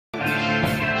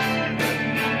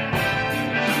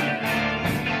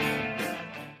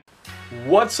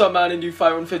What's up, Mountain Dew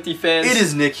 5150 fans? It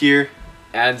is Nick here.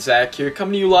 And Zach here,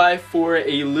 coming to you live for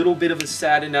a little bit of a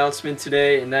sad announcement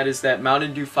today, and that is that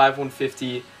Mountain Dew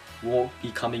 5150 won't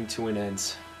be coming to an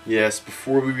end. Yes,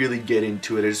 before we really get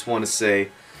into it, I just want to say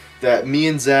that me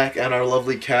and Zach and our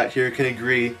lovely cat here can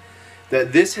agree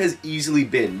that this has easily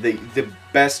been the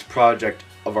best project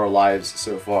of our lives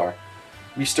so far.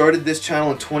 We started this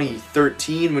channel in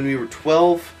 2013 when we were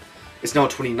 12. It's now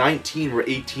 2019, we're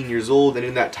 18 years old, and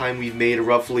in that time we've made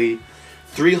roughly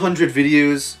 300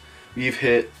 videos. We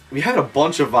had a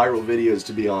bunch of viral videos,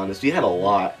 to be honest. We had a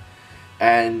lot.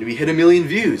 And we hit 1 million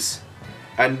views.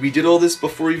 And we did all this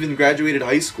before we even graduated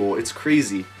high school. It's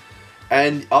crazy.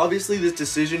 And obviously this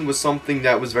decision was something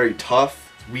that was very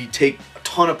tough. We take a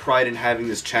ton of pride in having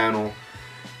this channel.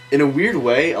 In a weird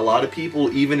way, a lot of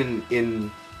people, even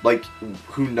in like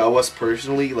who know us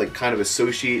personally, like kind of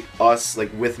associate us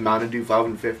like with Mountain Dew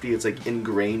 5150. It's like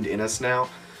ingrained in us now.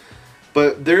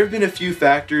 But there have been a few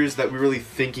factors that we're really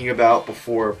thinking about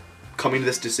before coming to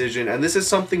this decision, and this is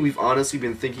something we've honestly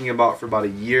been thinking about for about a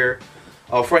year.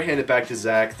 Before I hand it back to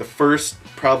Zach, the first,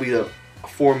 probably the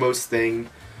foremost thing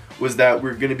was that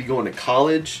we're going to be going to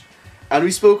college, and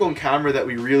we spoke on camera that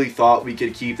we really thought we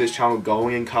could keep this channel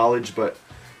going in college, but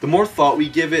the more thought we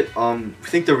give it, we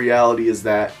think the reality is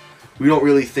that we don't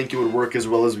really think it would work as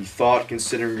well as we thought,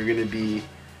 considering we're going to be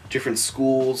different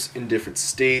schools in different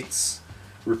states.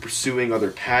 We're pursuing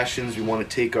other passions. We want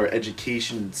to take our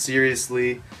education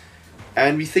seriously,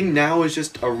 and we think now is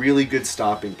just a really good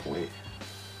stopping point.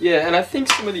 Yeah, and I think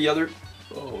some of the other...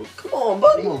 Oh, come on,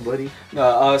 buddy. Come on,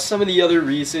 buddy. Some of the other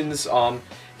reasons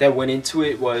that went into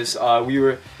it was we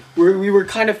were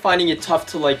kind of finding it tough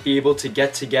to like be able to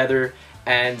get together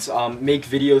and make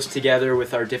videos together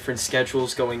with our different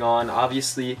schedules going on.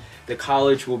 Obviously, the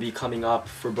college will be coming up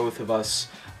for both of us.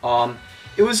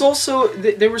 It was also,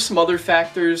 there were some other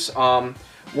factors. One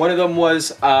of them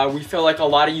was we felt like a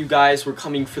lot of you guys were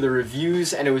coming for the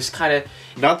reviews, and it was kind of...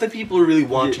 Not that people are really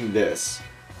watching this.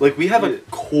 Like, we have a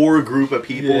core group of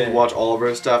people who watch all of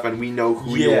our stuff, and we know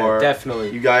who you are.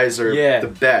 Definitely. You guys are the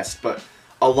best, but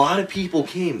a lot of people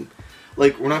came.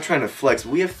 Like, we're not trying to flex,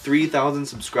 but we have 3,000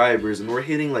 subscribers, and we're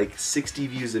hitting like 60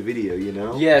 views a video, you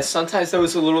know? Yeah, sometimes that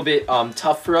was a little bit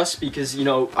tough for us because, you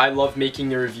know, I love making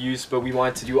the reviews, but we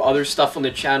wanted to do other stuff on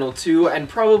the channel too. And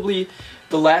probably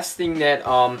the last thing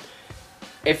that,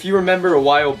 if you remember a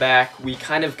while back, we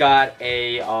kind of got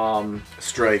a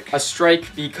strike. A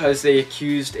strike because they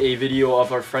accused a video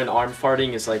of our friend arm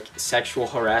farting as like sexual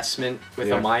harassment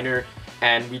with a minor,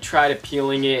 and we tried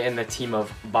appealing it, and the team of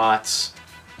bots,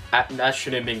 that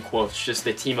shouldn't have been quotes, just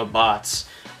the team of bots,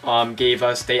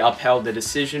 they upheld the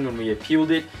decision when we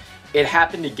appealed it. It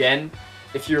happened again.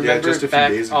 If you remember just a few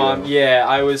days ago.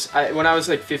 When I was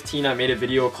like 15, I made a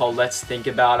video called Let's Think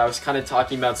About. I was kind of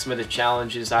talking about some of the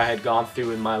challenges I had gone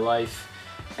through in my life,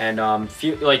 and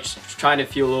trying to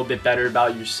feel a little bit better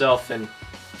about yourself, and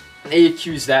they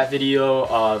accused that video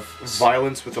of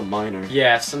violence with a minor.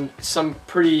 Yeah, some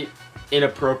pretty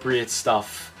inappropriate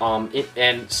stuff,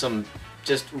 and some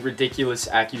just ridiculous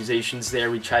accusations there.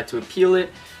 We tried to appeal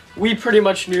it. We pretty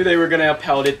much knew they were going to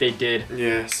upheld it. They did.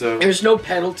 Yeah, so... There's no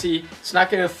penalty. It's not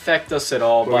going to affect us at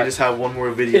all. But we just have one more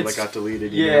video that got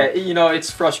deleted, you know? You know, it's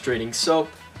frustrating. So,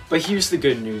 but here's the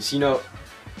good news. You know,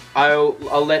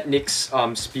 I'll let Nick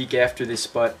speak after this,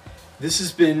 but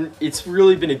it's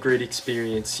really been a great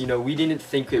experience. You know, we didn't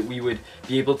think that we would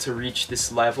be able to reach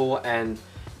this level, and,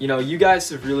 you know, you guys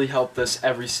have really helped us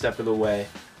every step of the way.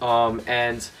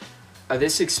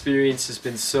 This experience has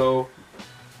been so...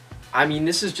 I mean,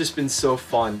 this has just been so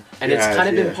fun, and it's kind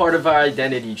of been part of our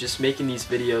identity, just making these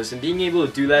videos, and being able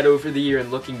to do that over the year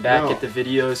and looking back at the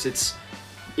videos,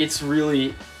 it's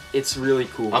really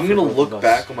cool. I'm gonna look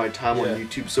back on my time on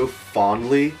YouTube so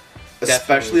fondly,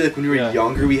 especially like when we were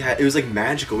younger. It was like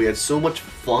magical. We had so much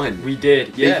fun. We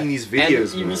did, making these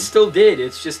videos. And we still did.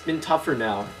 It's just been tougher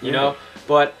now, you know.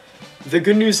 But the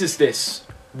good news is this: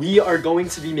 we are going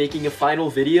to be making a final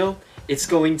video. It's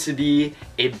going to be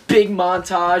a big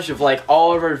montage of like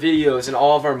all of our videos and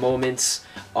all of our moments.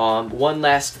 One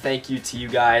last thank you to you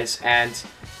guys,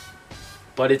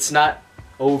 but it's not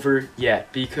over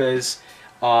yet, because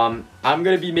I'm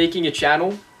going to be making a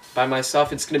channel by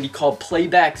myself. It's going to be called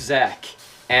Playback Zach,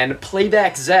 and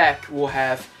Playback Zach will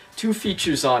have 2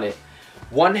 features on it.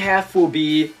 One half will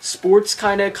be sports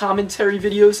kind of commentary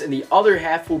videos, and the other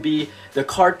half will be the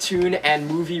cartoon and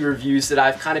movie reviews that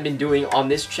I've kind of been doing on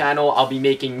this channel. I'll be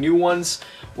making new ones.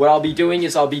 What I'll be doing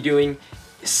is I'll be doing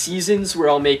seasons where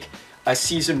I'll make a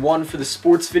season 1 for the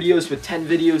sports videos with 10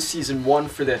 videos, season 1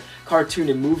 for the cartoon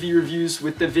and movie reviews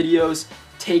with the videos,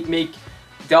 make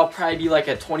That'll probably be like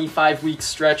a 25-week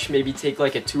stretch, maybe take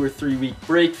like a 2 or 3 week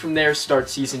break from there, start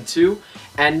season 2.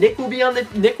 And Nick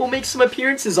will make some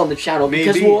appearances on the channel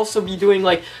because Maybe. we'll also be doing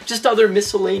like just other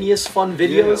miscellaneous fun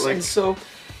videos, like- and so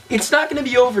it's not going to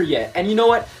be over yet. And you know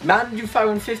what? Mountain Dew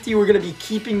 5150, we're going to be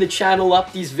keeping the channel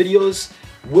up. These videos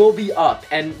will be up,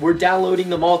 and we're downloading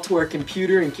them all to our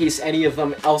computer in case any of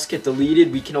them else get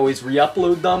deleted. We can always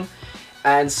re-upload them.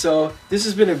 And so this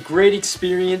has been a great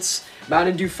experience.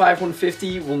 Mountain Dew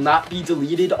 5150 will not be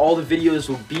deleted. All the videos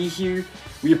will be here.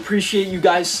 We appreciate you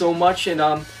guys so much, and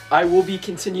I will be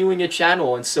continuing a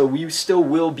channel, and so we still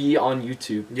will be on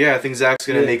YouTube. Yeah, I think Zach's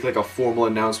gonna Yeah. make like a formal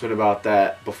announcement about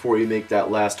that before you make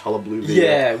that last Hullabaloo video.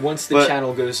 Yeah, once the But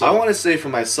channel goes I up. want to say for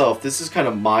myself, this is kind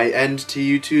of my end to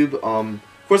YouTube.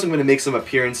 Of course, I'm going to make some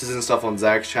appearances and stuff on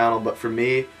Zach's channel, but for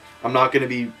me, I'm not going to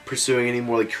be pursuing any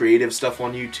more like creative stuff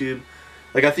on YouTube.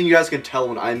 Like, I think you guys can tell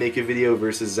when I make a video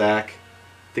versus Zach,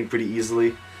 I think pretty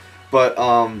easily. But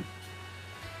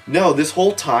no, this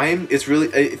whole time it's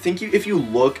really, I think if you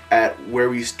look at where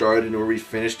we started and where we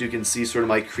finished, you can see sort of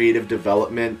my creative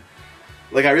development.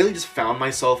 Like, I really just found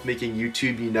myself making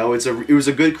YouTube, you know. It was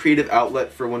a good creative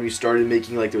outlet for when we started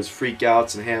making like those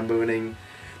freakouts and ham booning.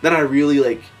 Then I really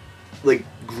like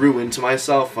grew into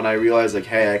myself when I realized like,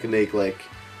 hey, I can make like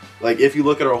if you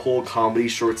look at our whole comedy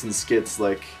shorts and skits,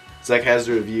 like Zach has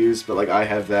the reviews, but like I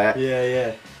have that.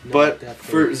 Yeah. No, But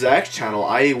definitely. for Zach's channel,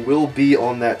 I will be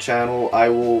on that channel. I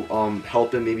will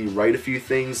help him maybe write a few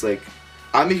things. Like,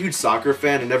 I'm a huge soccer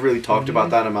fan. I never really talked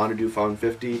about that on Mountain Dew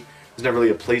 5150. There's never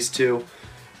really a place to.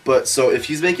 But so if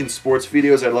he's making sports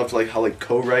videos, I'd love to like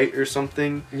co-write or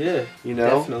something. Yeah, You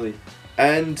know? definitely.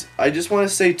 And I just want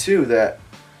to say too that,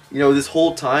 you know, this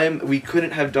whole time we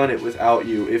couldn't have done it without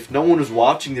you. If no one was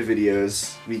watching the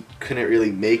videos, we couldn't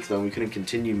really make them. We couldn't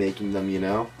continue making them, you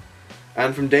know.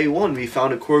 And from day one, we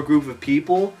found a core group of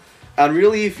people. And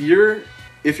really, if you're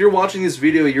watching this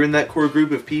video, you're in that core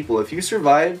group of people. If you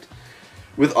survived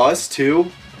with us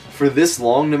too for this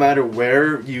long, no matter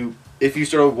if you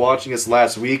started watching us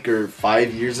last week or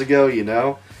 5 years ago, you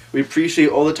know, we appreciate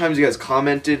all the times you guys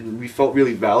commented and we felt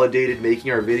really validated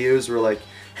making our videos. We're like,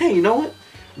 hey, you know what?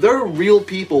 There are real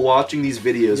people watching these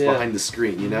videos behind the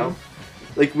screen, you know?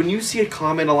 Like, when you see a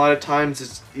comment a lot of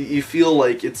times, you feel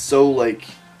like it's so, like,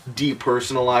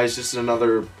 depersonalized,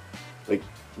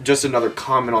 just another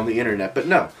comment on the internet. But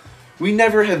no, we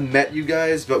never have met you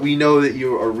guys, but we know that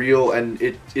you are real, and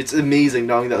it's amazing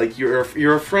knowing that, like, you're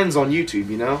our friends on YouTube,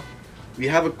 you know? We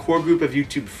have a core group of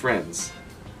YouTube friends,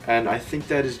 and I think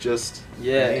that is just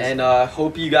amazing. And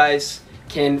hope you guys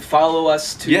can follow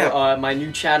us to my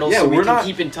new channel so we can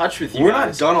keep in touch with you We're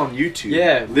guys. not done on YouTube.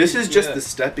 Yeah, This is just the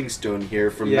stepping stone here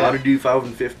from Yeah. Mountain Dew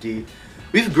 5150.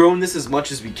 We've grown this as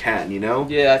much as we can, you know?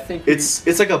 Yeah, I think It's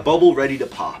like a bubble ready to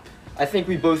pop. I think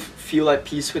we both feel at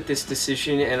peace with this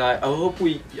decision, and I hope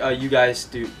you guys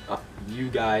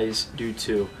do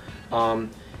too.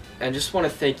 And just want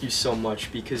to thank you so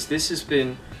much because this has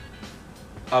been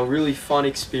a really fun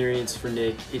experience for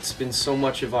Nick. It's been so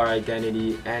much of our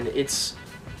identity, and it's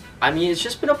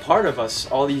just been a part of us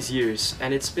all these years,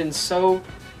 and it's been so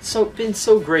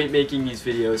great making these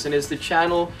videos. And as the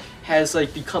channel has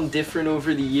like become different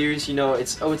over the years, you know,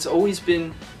 it's always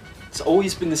been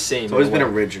the same. It's always been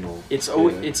original. It's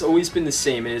always been the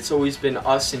same, and it's always been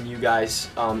us and you guys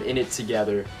in it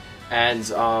together. And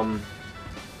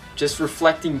just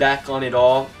reflecting back on it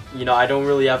all, you know, I don't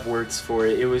really have words for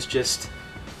it. It was just,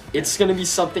 it's gonna be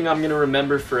something I'm gonna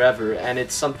remember forever, and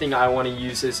it's something I want to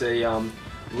use as a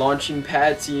launching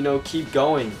pad to, you know, keep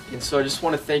going. And so I just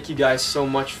want to thank you guys so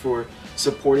much for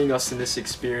supporting us in this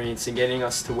experience and getting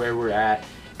us to where we're at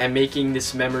and making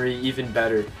this memory even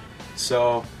better.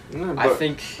 So I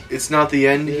think it's not the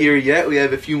end here yet. We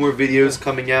have a few more videos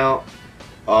coming out.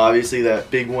 Obviously that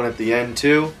big one at the end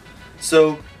too.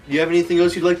 So, you have anything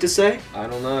else you'd like to say? I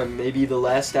don't know, maybe the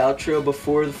last outro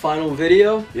before the final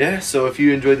video. Yeah, so if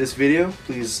you enjoyed this video,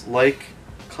 please like,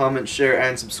 comment, share,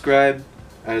 and subscribe.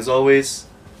 And as always,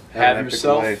 Have an epic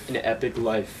yourself life. an epic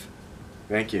life.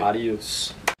 Thank you.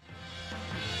 Adios.